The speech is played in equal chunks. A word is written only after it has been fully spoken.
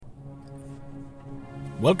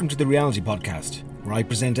Welcome to the Reality Podcast, where I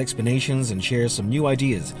present explanations and share some new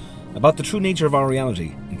ideas about the true nature of our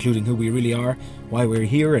reality, including who we really are, why we're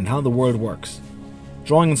here, and how the world works.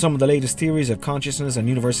 Drawing on some of the latest theories of consciousness and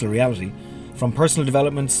universal reality, from personal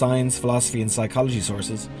development, science, philosophy, and psychology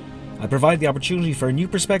sources, I provide the opportunity for a new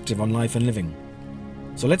perspective on life and living.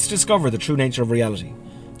 So let's discover the true nature of reality,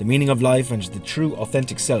 the meaning of life, and the true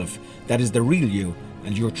authentic self that is the real you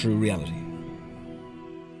and your true reality.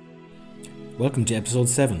 Welcome to episode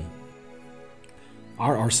 7.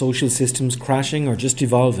 Are our social systems crashing or just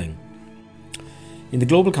evolving? In the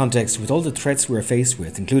global context, with all the threats we are faced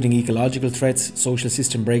with, including ecological threats, social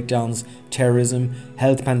system breakdowns, terrorism,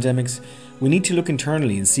 health pandemics, we need to look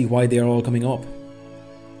internally and see why they are all coming up.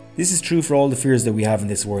 This is true for all the fears that we have in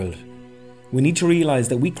this world. We need to realise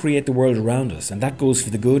that we create the world around us, and that goes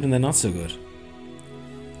for the good and the not so good.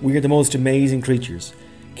 We are the most amazing creatures,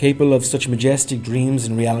 capable of such majestic dreams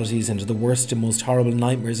and realities and the worst and most horrible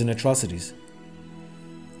nightmares and atrocities.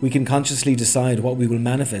 We can consciously decide what we will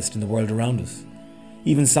manifest in the world around us.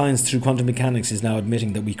 Even science through quantum mechanics is now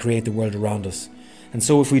admitting that we create the world around us. And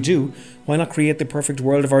so if we do, why not create the perfect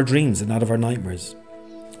world of our dreams and not of our nightmares?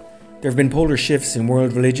 There have been polar shifts in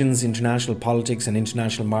world religions, international politics and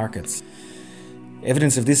international markets.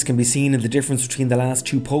 Evidence of this can be seen in the difference between the last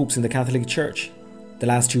 2 popes in the Catholic Church, the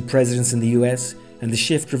last 2 presidents in the US, and the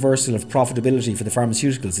shift reversal of profitability for the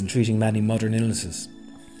pharmaceuticals in treating many modern illnesses.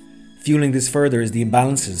 Fueling this further is the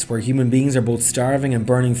imbalances where human beings are both starving and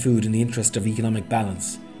burning food in the interest of economic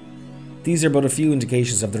balance. These are but a few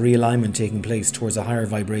indications of the realignment taking place towards a higher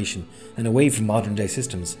vibration and away from modern day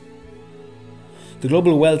systems. The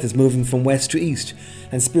global wealth is moving from west to east,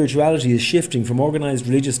 and spirituality is shifting from organised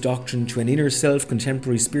religious doctrine to an inner self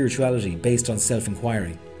contemporary spirituality based on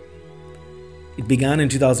self-inquiry. It began in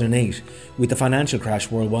 2008 with the financial crash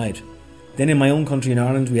worldwide. Then in my own country in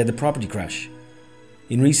Ireland we had the property crash.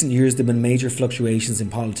 In recent years there have been major fluctuations in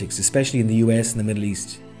politics, especially in the US and the Middle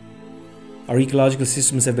East. Our ecological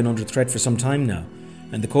systems have been under threat for some time now,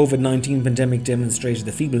 and the COVID-19 pandemic demonstrated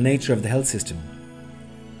the feeble nature of the health system.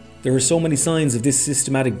 There are so many signs of this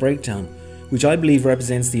systematic breakdown, which I believe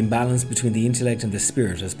represents the imbalance between the intellect and the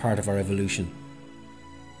spirit as part of our evolution.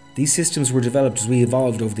 These systems were developed as we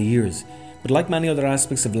evolved over the years, but like many other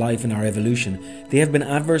aspects of life in our evolution, they have been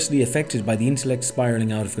adversely affected by the intellect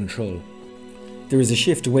spiralling out of control. There is a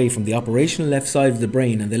shift away from the operational left side of the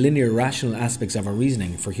brain and the linear rational aspects of our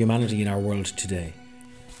reasoning for humanity in our world today.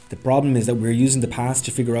 The problem is that we are using the past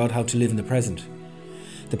to figure out how to live in the present.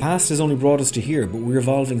 The past has only brought us to here, but we're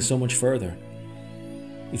evolving so much further.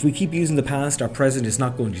 If we keep using the past, our present is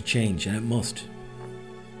not going to change, and it must.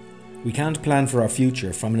 We can't plan for our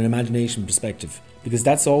future from an imagination perspective, because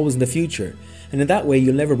that's always in the future, and in that way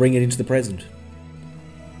you'll never bring it into the present.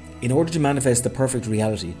 In order to manifest the perfect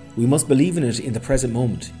reality, we must believe in it in the present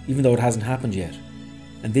moment, even though it hasn't happened yet,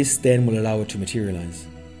 and this then will allow it to materialise.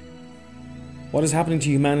 What is happening to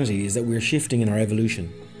humanity is that we're shifting in our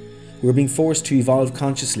evolution. We're being forced to evolve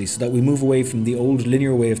consciously so that we move away from the old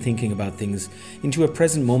linear way of thinking about things into a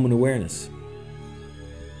present moment awareness.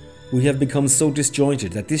 We have become so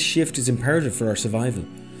disjointed that this shift is imperative for our survival,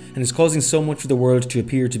 and is causing so much of the world to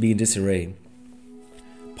appear to be in disarray.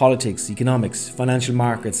 Politics, economics, financial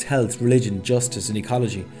markets, health, religion, justice and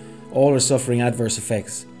ecology all are suffering adverse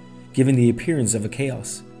effects, giving the appearance of a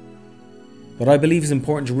chaos. What I believe is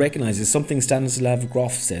important to recognise is something Stanislav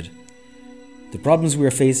Grof said. The problems we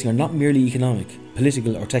are facing are not merely economic,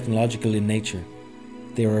 political or technological in nature.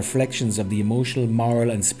 They are reflections of the emotional, moral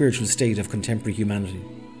and spiritual state of contemporary humanity.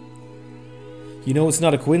 You know, it's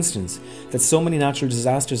not a coincidence that so many natural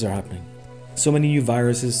disasters are happening. So many new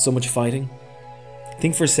viruses, so much fighting.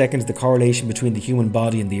 Think for a second of the correlation between the human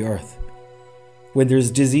body and the earth. When there's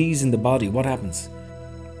disease in the body, what happens?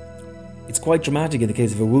 It's quite dramatic in the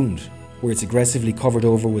case of a wound, where it's aggressively covered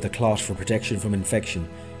over with a clot for protection from infection,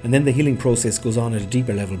 and then the healing process goes on at a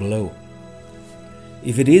deeper level below.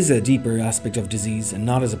 If it is a deeper aspect of disease and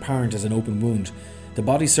not as apparent as an open wound, the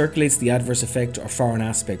body circulates the adverse effect or foreign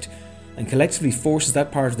aspect and collectively forces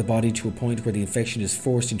that part of the body to a point where the infection is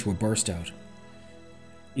forced into a burst out.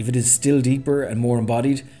 If it is still deeper and more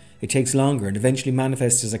embodied, it takes longer and eventually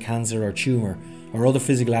manifests as a cancer or tumour or other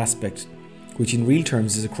physical aspect, which in real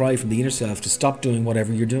terms is a cry from the inner self to stop doing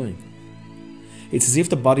whatever you're doing. It's as if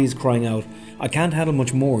the body is crying out, I can't handle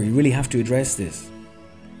much more, you really have to address this.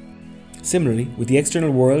 Similarly, with the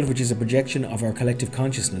external world, which is a projection of our collective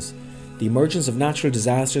consciousness, the emergence of natural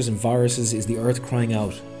disasters and viruses is the earth crying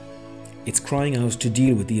out. It's crying out to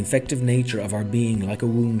deal with the infective nature of our being like a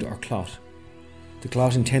wound or clot. The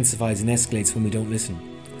clot intensifies and escalates when we don't listen.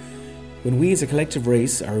 When we as a collective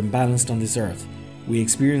race are imbalanced on this earth, we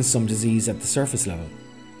experience some disease at the surface level,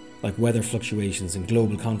 like weather fluctuations and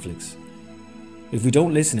global conflicts. If we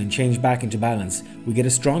don't listen and change back into balance, we get a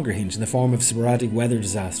stronger hint in the form of sporadic weather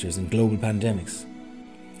disasters and global pandemics.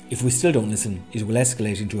 If we still don't listen, it will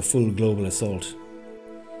escalate into a full global assault.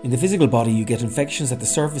 In the physical body, you get infections at the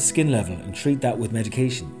surface skin level and treat that with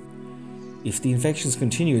medication. If the infections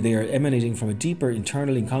continue, they are emanating from a deeper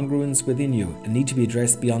internal incongruence within you and need to be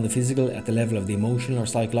addressed beyond the physical at the level of the emotional or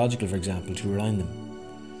psychological, for example, to realign them.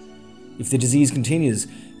 If the disease continues,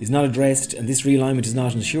 is not addressed, and this realignment is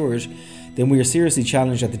not ensured, then we are seriously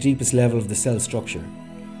challenged at the deepest level of the cell structure.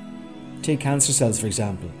 Take cancer cells, for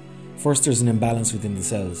example. First, there's an imbalance within the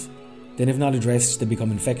cells. Then, if not addressed, they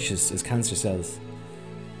become infectious as cancer cells.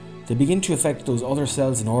 They begin to affect those other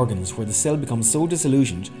cells and organs, where the cell becomes so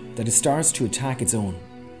disillusioned that it starts to attack its own.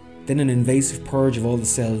 Then an invasive purge of all the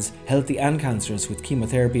cells, healthy and cancerous, with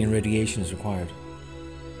chemotherapy and radiation is required.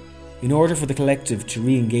 In order for the collective to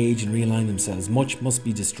re-engage and realign themselves, much must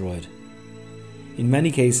be destroyed. In many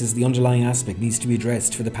cases, the underlying aspect needs to be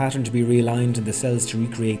addressed for the pattern to be realigned and the cells to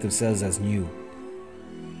recreate themselves as new.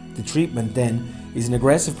 The treatment, then, is an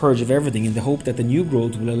aggressive purge of everything in the hope that the new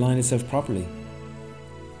growth will align itself properly.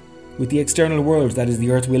 With the external world, that is the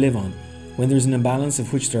earth we live on, when there is an imbalance,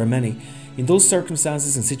 of which there are many, in those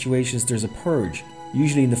circumstances and situations there is a purge,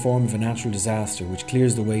 usually in the form of a natural disaster which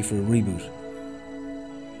clears the way for a reboot.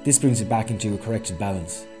 This brings it back into a corrected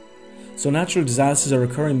balance. So natural disasters are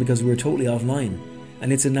occurring because we are totally offline,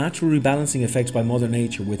 and it's a natural rebalancing effect by Mother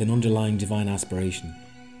Nature with an underlying divine aspiration.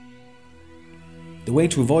 The way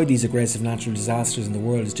to avoid these aggressive natural disasters in the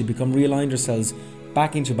world is to become realigned ourselves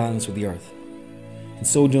back into balance with the earth. In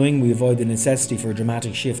so doing, we avoid the necessity for a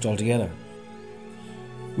dramatic shift altogether.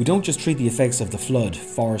 We don't just treat the effects of the flood,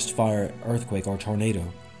 forest fire, earthquake or tornado.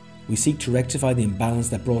 We seek to rectify the imbalance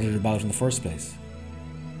that brought it about in the first place.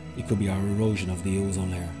 It could be our erosion of the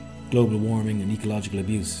ozone layer, global warming and ecological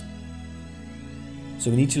abuse. So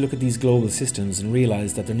we need to look at these global systems and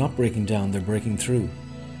realise that they're not breaking down, they're breaking through.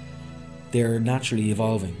 They're naturally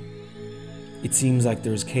evolving. It seems like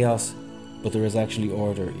there is chaos, but there is actually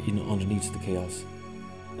order underneath the chaos.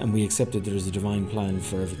 And we accept that there is a divine plan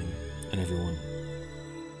for everything and everyone.